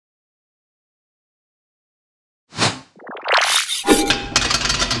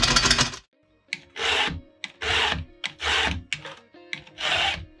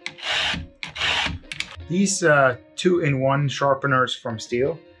These 2-in-1 sharpeners from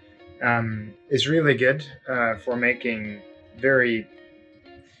Stihl is really good for making very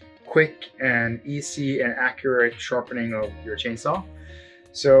quick and easy and accurate sharpening of your chainsaw.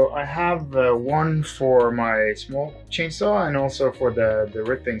 So I have one for my small chainsaw and also for the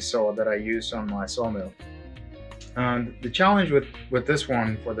ripping saw that I use on my sawmill. The challenge with this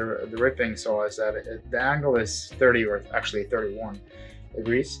one for the ripping saw is that the angle is 30 or actually 31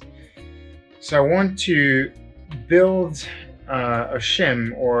 degrees. So I want to build a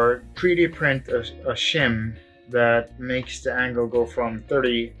shim or 3D print a shim that makes the angle go from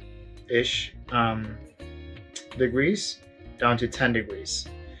 30-ish degrees down to 10 degrees.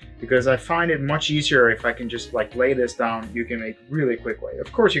 Because I find it much easier if I can just like lay this down. You can make really quick way.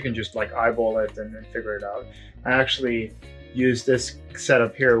 Of course you can just like eyeball it and figure it out. I actually use this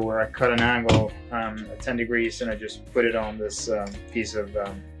setup here where I cut an angle at 10 degrees and I just put it on this piece of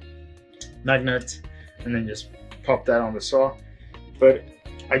magnet and then just pop that on the saw. But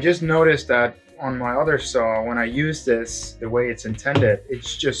I just noticed that on my other saw, when I use this the way it's intended,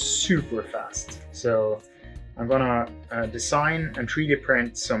 it's just super fast. So I'm gonna design and 3D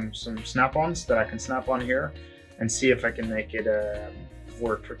print some snap-ons that I can snap on here and see if I can make it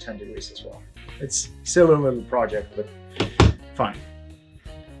work for 10 degrees as well. It's still a little project, but fun.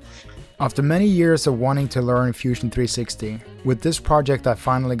 After many years of wanting to learn Fusion 360, with this project I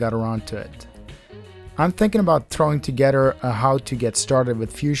finally got around to it. I'm thinking about throwing together a how to get started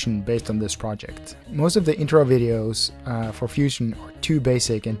with Fusion based on this project. Most of the intro videos for Fusion are too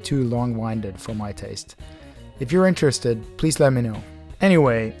basic and too long-winded for my taste. If you're interested, please let me know.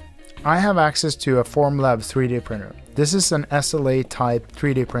 Anyway, I have access to a Formlab 3D printer. This is an SLA type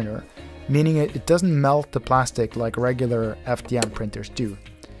 3D printer, meaning it doesn't melt the plastic like regular FDM printers do.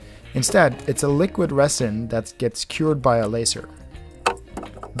 Instead, it's a liquid resin that gets cured by a laser.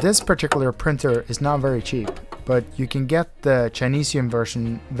 This particular printer is not very cheap, but you can get the Chinesium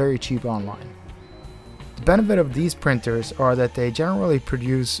version very cheap online. The benefit of these printers are that they generally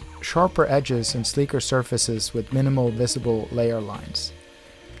produce sharper edges and sleeker surfaces with minimal visible layer lines.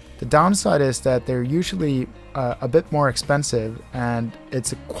 The downside is that they're usually a bit more expensive and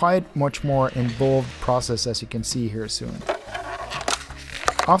it's a quite much more involved process, as you can see here soon.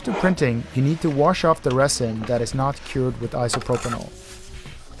 After printing, you need to wash off the resin that is not cured with isopropanol.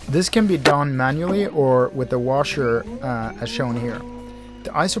 This can be done manually or with a washer as shown here.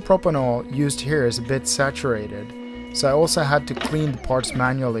 The isopropanol used here is a bit saturated, so I also had to clean the parts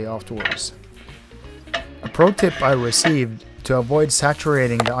manually afterwards. A pro tip I received to avoid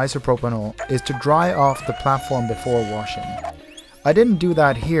saturating the isopropanol is to dry off the platform before washing. I didn't do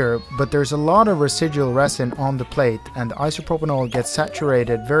that here, but there's a lot of residual resin on the plate and the isopropanol gets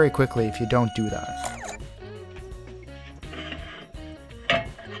saturated very quickly if you don't do that.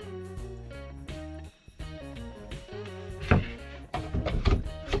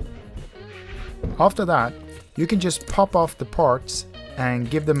 After that, you can just pop off the parts and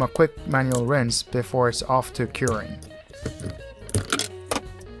give them a quick manual rinse before it's off to curing.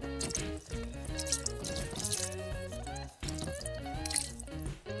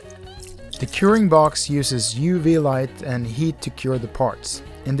 The curing box uses UV light and heat to cure the parts,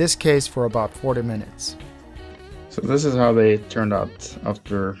 in this case for about 40 minutes. So this is how they turned out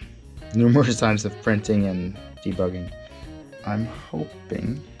after numerous times of printing and debugging. I'm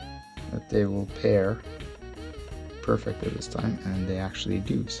hoping that they will pair perfectly this time, and they actually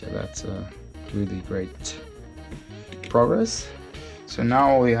do, so that's a really great progress. So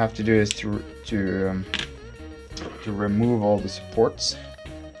now all you have to do is to remove all the supports.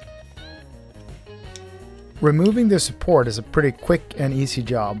 Removing the support is a pretty quick and easy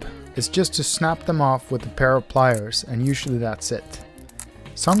job. It's just to snap them off with a pair of pliers, and usually that's it.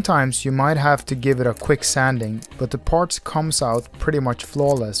 Sometimes you might have to give it a quick sanding, but the parts comes out pretty much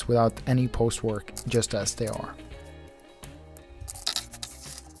flawless without any post work, just as they are.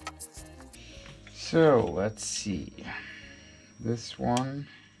 So let's see, this one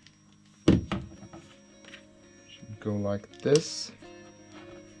should go like this.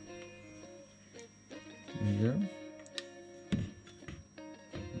 There you go,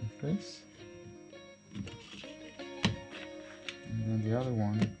 like this. And then the other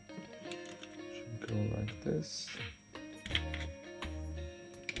one should go like this.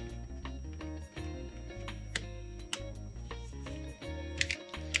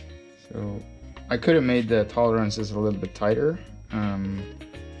 So I could have made the tolerances a little bit tighter,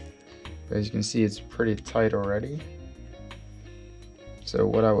 but as you can see it's pretty tight already. So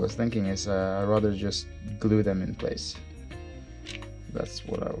what I was thinking is I'd rather just glue them in place. That's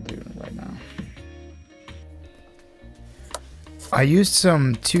what I'll do right now. I used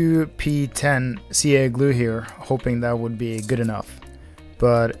some 2P10 CA glue here, hoping that would be good enough.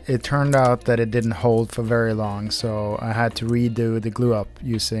 But it turned out that it didn't hold for very long, so I had to redo the glue up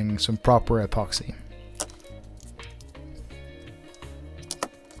using some proper epoxy.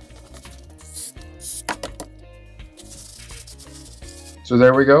 So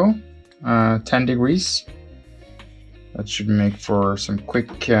there we go, 10 degrees. That should make for some quick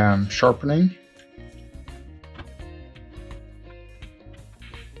sharpening.